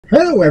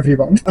Hello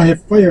everyone! I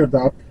have fired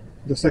up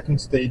the second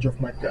stage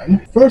of my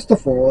plan. First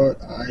of all,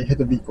 I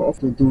had a week off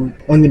to do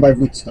only my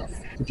wood stuff,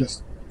 to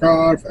just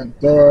carve and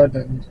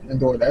turn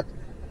and all that.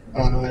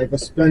 I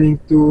was planning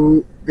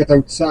to get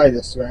outside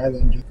as well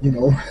and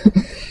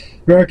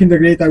work in the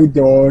great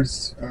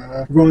outdoors,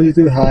 go on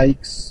little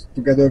hikes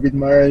together with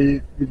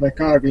my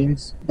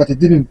carvings, but it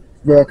didn't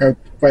work out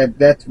quite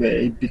that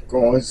way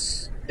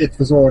because it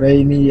was all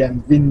rainy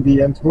and windy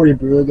and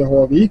horrible the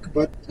whole week,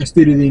 but I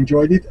still really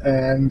enjoyed it,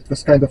 and it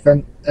was kind of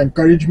an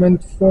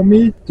encouragement for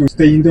me to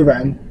stay in the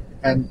van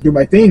and do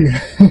my thing.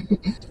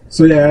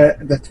 So yeah,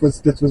 that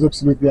was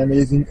absolutely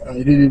amazing. I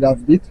really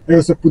loved it. I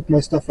also put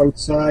my stuff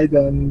outside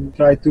and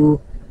try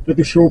to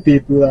show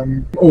people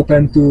I'm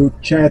open to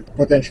chat,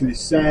 potentially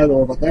sell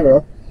or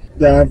whatever.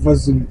 There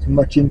wasn't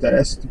much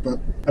interest, but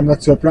I'm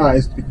not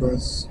surprised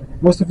because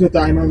most of the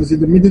time I was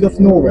in the middle of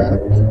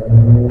nowhere,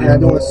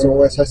 and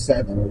also, as I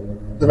said,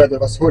 the weather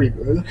was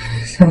horrible,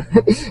 so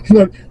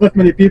not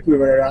many people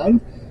were around.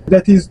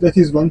 That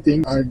is one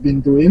thing I've been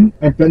doing.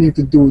 I'm planning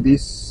to do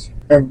this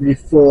every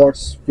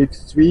fourth,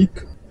 fifth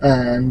week,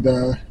 and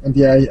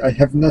yeah, I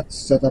have not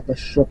set up a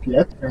shop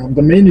yet.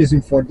 The main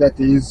reason for that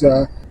is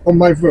on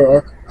my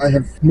work I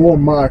have more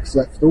marks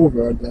left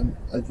over than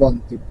I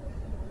want to.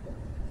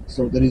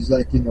 So there is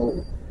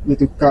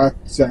little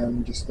cuts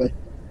and just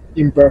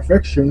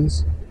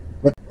imperfections,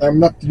 but I'm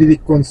not really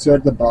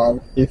concerned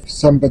about if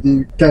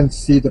somebody can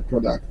see the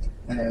product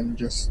and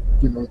just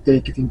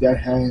take it in their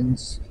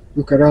hands,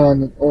 look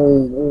around and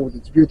oh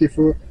that's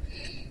beautiful,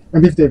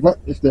 and if they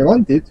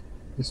want it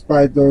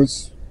despite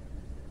those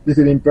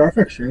little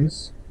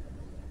imperfections,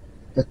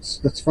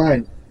 that's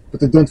fine.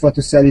 But I don't want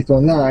to sell it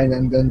online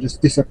and then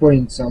just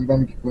disappoint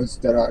someone because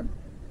there are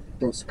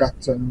those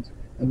cuts and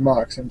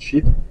marks and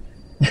shit.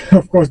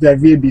 Of course there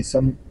will be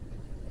some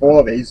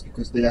always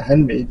because they are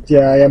handmade.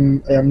 Yeah, I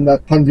am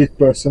not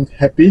 100%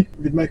 happy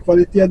with my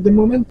quality at the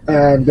moment.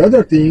 And the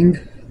other thing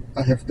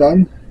I have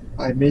done,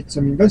 I made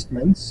some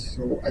investments,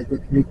 so I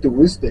got new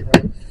tools. They are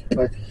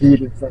right here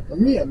in front of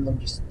me and I'm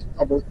just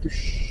about to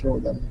show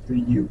them to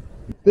you.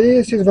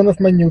 This is one of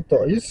my new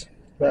toys,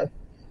 well,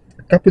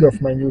 a couple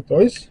of my new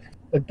toys.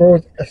 I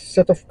bought a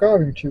set of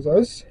carving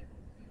chisels.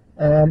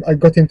 I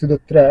got into the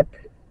trap,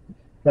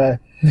 well,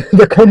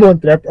 the common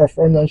trap of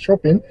online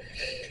shopping,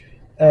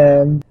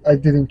 and I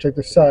didn't check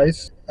the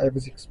size. I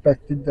was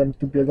expecting them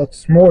to be a lot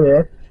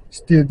smaller.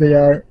 Still, they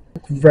are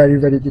very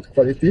good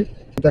quality.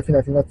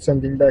 Definitely not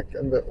sending back,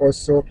 and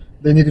also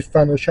they needed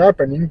final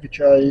sharpening,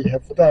 which I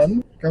have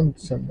done. Can't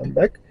send them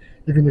back,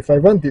 even if I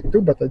wanted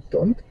to, but I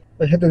don't.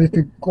 I had a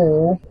little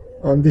go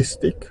on this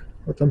stick,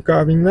 what I'm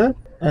carving now,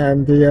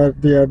 and they are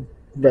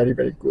very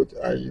good.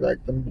 I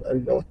like them a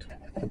lot.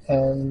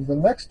 And the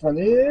next one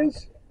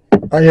is,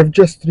 I have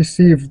just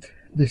received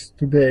this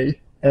today,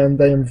 and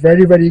I am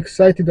very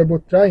excited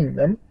about trying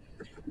them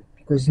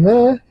because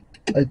now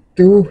I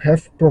do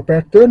have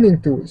proper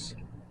turning tools,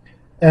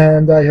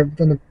 and I have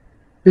done a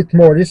bit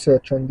more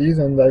research on these,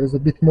 and I was a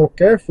bit more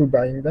careful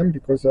buying them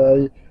because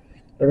I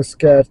was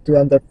scared to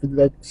end up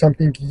with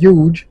something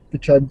huge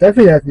which I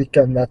definitely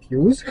cannot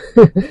use.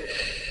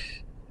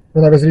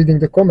 When I was reading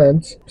the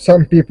comments,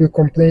 some people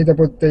complained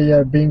about they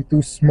are being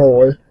too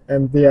small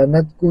and they are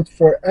not good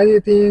for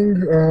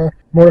anything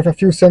more of a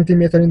few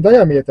centimeters in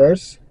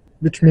diameters,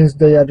 which means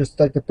they are just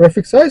the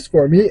perfect size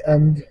for me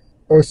and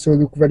also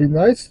look very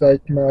nice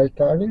like my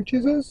carving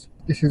chisels.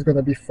 This is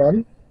gonna be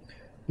fun.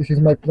 This is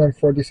my plan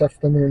for this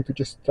afternoon, to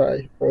just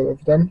try all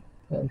of them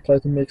and try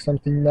to make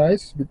something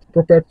nice with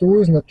proper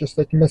tools, not just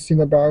messing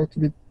about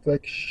with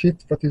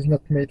shit that is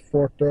not made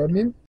for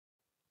turning.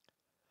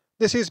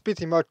 This is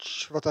pretty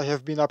much what I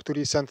have been up to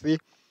recently,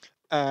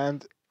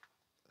 and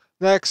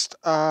next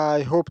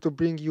I hope to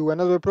bring you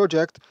another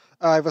project.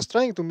 I was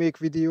trying to make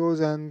videos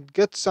and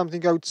get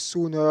something out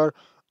sooner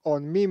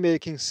on me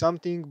making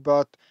something,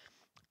 but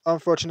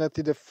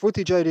unfortunately the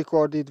footage I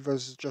recorded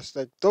was just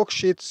dog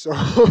shit, so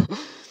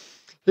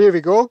here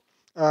we go.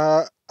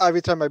 I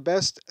will try my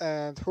best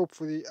and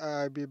hopefully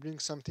I will bring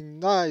something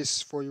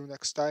nice for you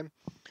next time.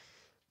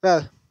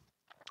 Well,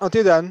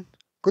 until then,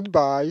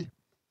 goodbye.